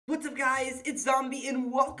What's up guys, it's Zombie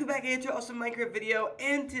and welcome back to an awesome Minecraft video.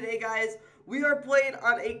 And today guys, we are playing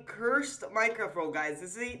on a cursed Minecraft world guys.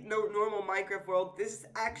 This ain't no normal Minecraft world, this is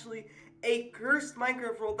actually a cursed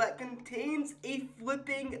Minecraft world that contains a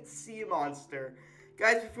flipping sea monster.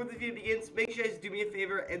 Guys, before the video begins, make sure you guys do me a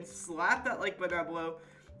favor and slap that like button down below.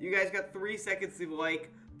 You guys got 3 seconds to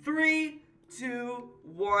like. 3, 2,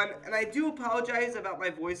 1, and I do apologize about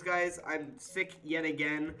my voice guys, I'm sick yet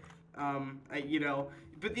again.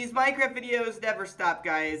 But these Minecraft videos never stop,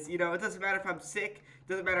 guys. You know, it doesn't matter if I'm sick,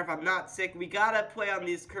 doesn't matter if I'm not sick. We gotta play on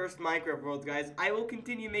these cursed Minecraft worlds, guys. I will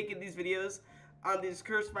continue making these videos on these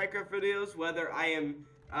cursed Minecraft videos, whether I am,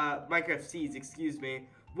 Minecraft seeds, excuse me,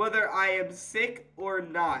 whether I am sick or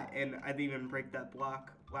not. And I didn't even break that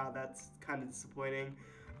block. Wow, that's kind of disappointing.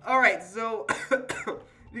 Alright, so,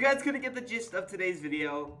 you guys couldn't get the gist of today's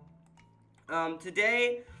video.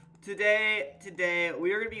 Today,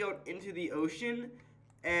 we are going to be going into the ocean,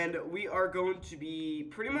 and we are going to be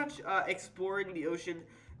pretty much exploring the ocean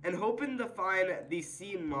and hoping to find the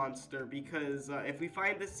sea monster, because if we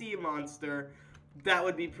find the sea monster, that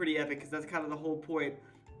would be pretty epic, because that's kind of the whole point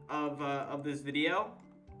of this video,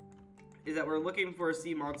 is that we're looking for a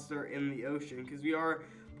sea monster in the ocean, because we are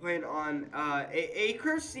playing on a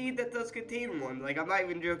cursed seed that does contain one. Like, I'm not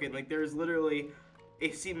even joking, like, there's literally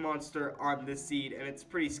a sea monster on this seed, and it's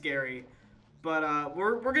pretty scary. But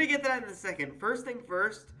we're gonna get to that in a second. First thing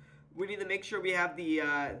first, we need to make sure we have the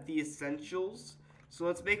essentials. So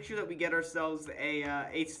let's make sure that we get ourselves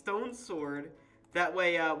a stone sword. That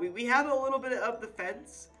way we have a little bit of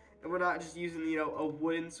defense, and we're not just using, you know, a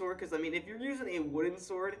wooden sword. Because I mean, if you're using a wooden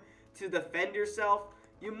sword to defend yourself,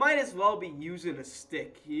 you might as well be using a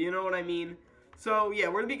stick. You know what I mean? So yeah,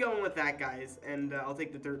 we're gonna be going with that, guys. And I'll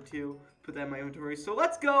take the dirt too. Put that in my inventory. So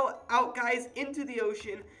let's go out, guys, into the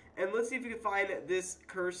ocean, and let's see if we can find this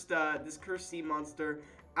cursed sea monster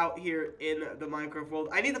out here in the Minecraft world.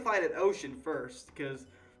 I need to find an ocean first, because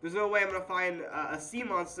there's no way I'm gonna find a sea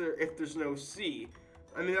monster if there's no sea.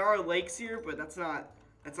 I mean, there are lakes here, but that's not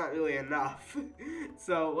really enough.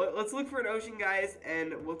 So let's look for an ocean, guys.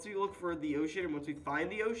 And once we look for the ocean, and once we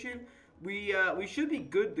find the ocean, we should be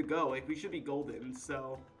good to go. Like, we should be golden.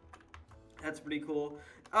 So that's pretty cool.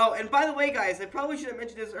 Oh, and by the way, guys, I probably should have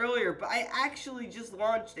mentioned this earlier, but I actually just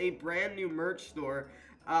launched a brand new merch store.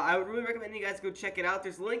 I would really recommend you guys go check it out.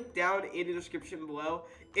 There's a link down in the description below.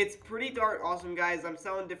 It's pretty darn awesome, guys. I'm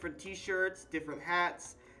selling different t-shirts, different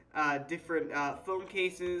hats, different phone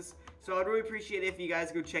cases. So I'd really appreciate it if you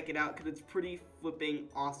guys go check it out, because it's pretty flipping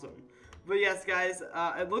awesome. But yes, guys,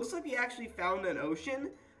 it looks like we actually found an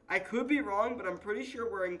ocean. I could be wrong, but I'm pretty sure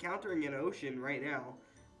we're encountering an ocean right now.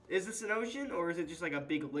 Is this an ocean, or is it just like a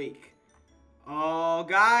big lake? Oh,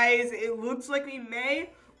 guys, it looks like we may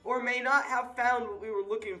or may not have found what we were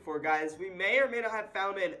looking for, guys. We may or may not have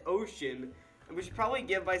found an ocean, and we should probably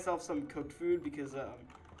give myself some cooked food, because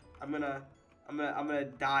I'm gonna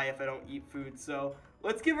die if I don't eat food. So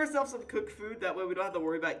let's give ourselves some cooked food. That way we don't have to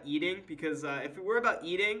worry about eating, because if we worry about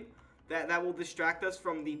eating, that will distract us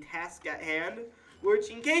from the task at hand. Which,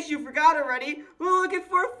 in case you forgot already, we're looking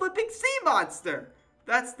for a flipping sea monster.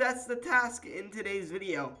 That's the task in today's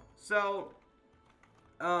video. So,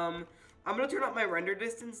 I'm going to turn up my render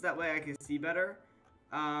distance, that way I can see better.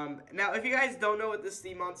 Now, if you guys don't know what this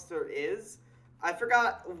sea monster is, I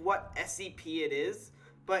forgot what SCP it is,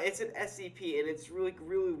 but it's an SCP, and it's really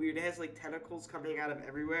weird. It has, like, tentacles coming out of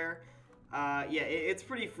everywhere. Yeah, it's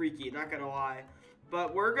pretty freaky, not going to lie.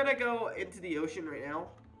 But we're going to go into the ocean right now,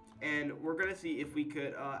 and we're going to see if we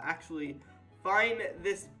could actually find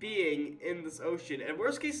this being in this ocean. And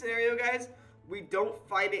worst case scenario, guys, we don't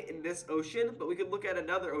find it in this ocean, but we could look at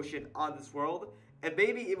another ocean on this world, and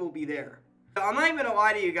maybe it will be there. I'm not even gonna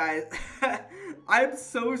lie to you guys. I'm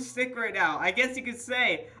so sick right now. I guess you could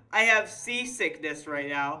say I have seasickness right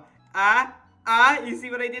now. You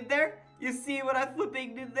see what I did there? You see what I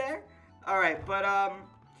flipping did there? Alright, but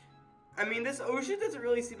I mean, this ocean doesn't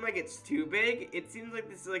really seem like it's too big. It seems like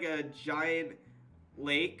this is like a giant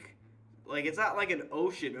lake. Like, it's not like an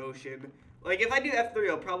ocean. Like, if I do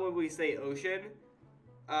F3, I'll probably say ocean.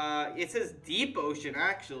 It says deep ocean,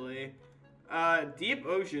 actually. Deep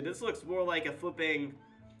ocean. This looks more like a flipping,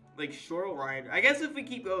 like, shoreline. I guess if we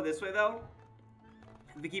keep going this way, though,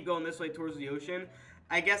 if we keep going this way towards the ocean,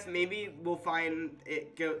 I guess maybe we'll find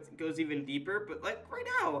it goes even deeper. But, like, right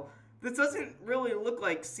now, this doesn't really look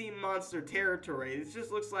like sea monster territory. This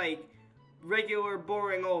just looks like regular,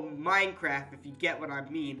 boring old Minecraft, if you get what I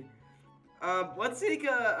mean. Let's take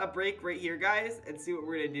a break right here, guys, and see what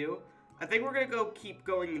we're gonna do. I think we're gonna keep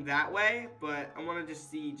going that way, but I want to just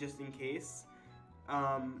see just in case.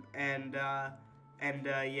 And And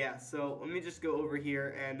yeah, so let me just go over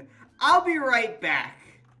here and I'll be right back.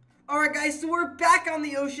 Alright guys, so we're back on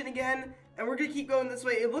the ocean again, and we're gonna keep going this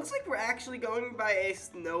way. It looks like we're actually going by a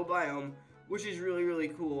snow biome, which is really, really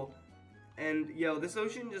cool. And yo, this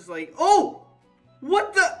ocean just like, oh!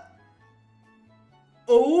 What the?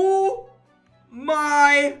 Oh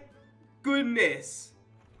my goodness.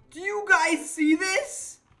 Do you guys see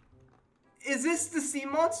this? Is this the sea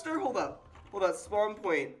monster? Hold up, spawn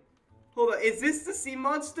point. Hold on, is this the sea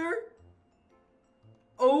monster?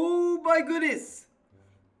 Oh my goodness.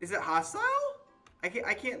 Is it hostile? I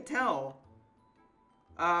can't tell.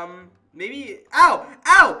 Maybe, ow,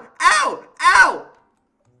 ow, ow, ow!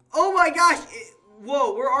 Oh my gosh,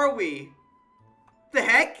 whoa, where are we? The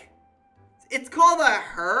heck? It's called a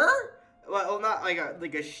her? Well, not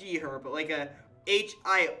like a she, her, but like a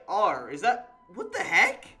H-I-R. Is that, what the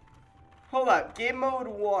heck? Hold up, game mode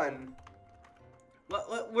 1.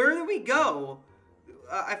 Where did we go?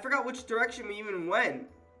 I forgot which direction we even went.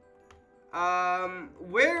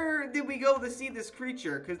 Where did we go to see this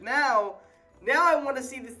creature? Because now I want to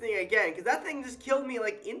see this thing again. Because that thing just killed me,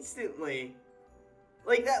 like, instantly.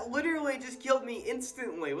 Like, that literally just killed me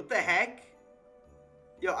instantly. What the heck?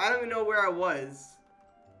 Yo, I don't even know where I was.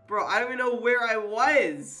 Bro, I don't even know where I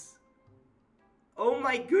was. Oh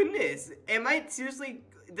my goodness. Am I seriously...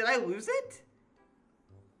 Did I lose it?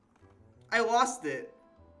 I lost it.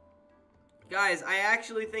 Guys, I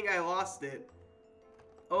actually think I lost it.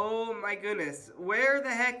 Oh my goodness. Where the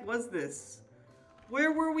heck was this?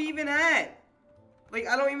 Where were we even at? Like,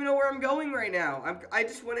 I don't even know where I'm going right now. I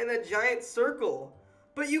just went in a giant circle.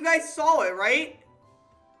 But you guys saw it, right?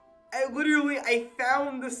 I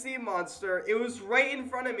found the sea monster. It was right in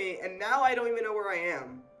front of me, and now I don't even know where I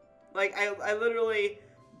am. Like, I literally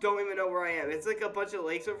don't even know where I am. It's like a bunch of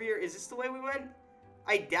lakes over here. Is this the way we went?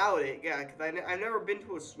 I doubt it, yeah, because I've never been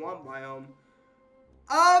to a swamp biome.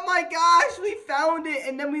 Oh my gosh, we found it,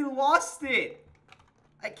 and then we lost it.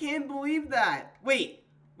 I can't believe that. Wait,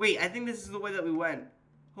 I think this is the way that we went.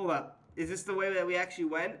 Hold up, is this the way that we actually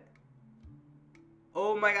went?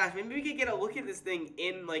 Oh my gosh, maybe we could get a look at this thing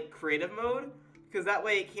in, like, creative mode, because that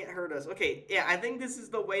way it can't hurt us. Okay, yeah, I think this is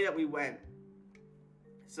the way that we went.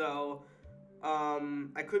 So,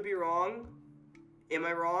 I could be wrong. Am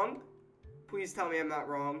I wrong? Please tell me I'm not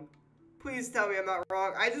wrong. Please tell me I'm not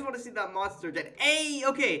wrong. I just want to see that monster dead. Hey,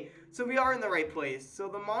 okay, so we are in the right place. So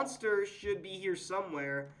the monster should be here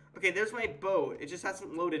somewhere. Okay, there's my boat. It just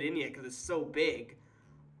hasn't loaded in yet because it's so big.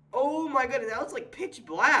 Oh my goodness, now it's like pitch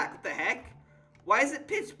black. What the heck? Why is it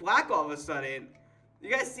pitch black all of a sudden?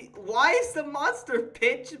 You guys see? Why is the monster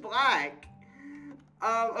pitch black?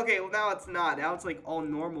 Okay, well now it's not. Now it's like all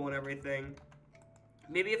normal and everything.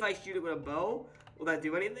 Maybe if I shoot it with a bow, will that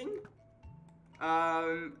do anything?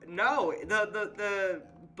 No, the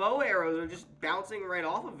bow arrows are just bouncing right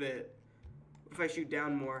off of it. If I shoot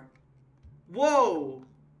down more. Whoa!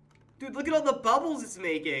 Dude, look at all the bubbles it's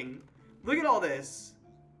making. Look at all this.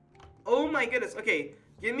 Oh my goodness. Okay,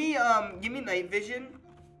 give me night vision.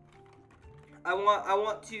 I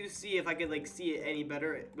want to see if I could like see it any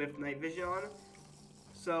better with night vision on.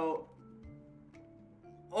 So,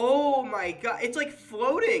 oh my god, it's like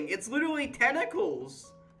floating. It's literally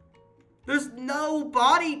tentacles. There's no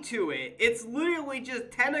body to it. It's literally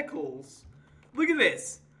just tentacles. Look at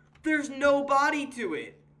this. There's no body to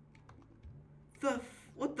it.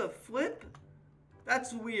 What the flip?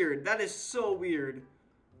 That's weird. That is so weird.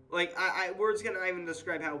 Like, words cannot even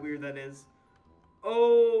describe how weird that is.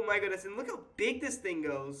 Oh my goodness. And look how big this thing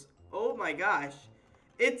goes. Oh my gosh.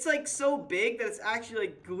 It's like so big that it's actually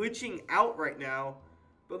like glitching out right now.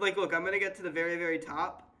 But like, look, I'm going to get to the very, very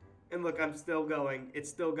top. And look, I'm still going. It's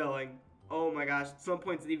still going. Oh my gosh, at some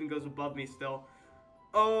points it even goes above me still.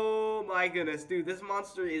 Oh my goodness, dude, this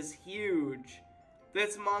monster is huge.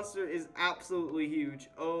 This monster is absolutely huge.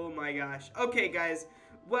 Oh my gosh. Okay, guys.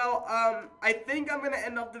 Well, I think I'm gonna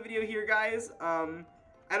end up the video here, guys. I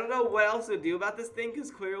don't know what else to do about this thing, because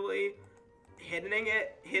clearly hitting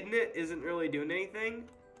it isn't really doing anything.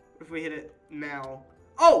 If we hit it now.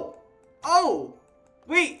 Oh! Oh!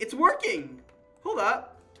 Wait, it's working! Hold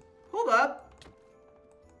up. Hold up.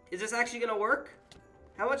 Is this actually gonna work?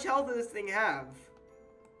 How much health does this thing have?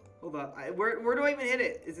 Hold up. Where do I even hit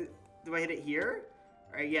it? Do I hit it here?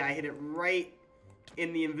 Alright, yeah, I hit it right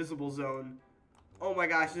in the invisible zone. Oh my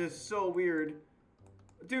gosh, this is so weird.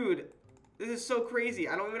 Dude, this is so crazy.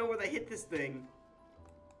 I don't even know where I hit this thing.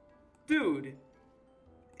 Dude.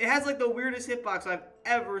 It has like the weirdest hitbox I've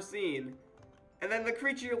ever seen. And then the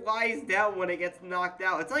creature lies down when it gets knocked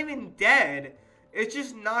out. It's not even dead. It's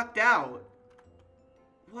just knocked out.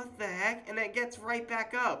 What the heck? And it gets right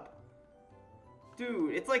back up.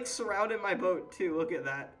 Dude, it's like surrounding my boat too. Look at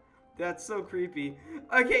that. That's so creepy.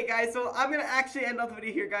 Okay, guys, so I'm gonna actually end off the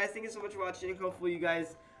video here, guys. Thank you so much for watching. Hopefully you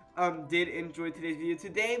guys did enjoy today's video.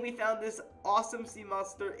 Today we found this awesome sea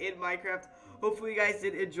monster in Minecraft. Hopefully you guys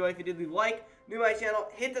did enjoy. If you did, leave a like, new to my channel,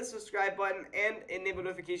 hit the subscribe button, and enable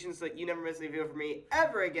notifications so that you never miss a video from me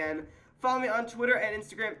ever again. Follow me on Twitter and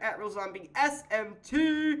Instagram at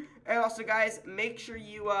ZombieSMT. And also, guys, make sure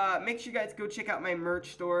you guys go check out my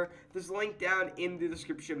merch store. There's a link down in the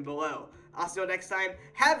description below. I'll see you next time.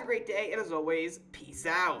 Have a great day, and as always, peace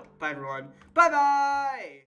out. Bye, everyone. Bye-bye.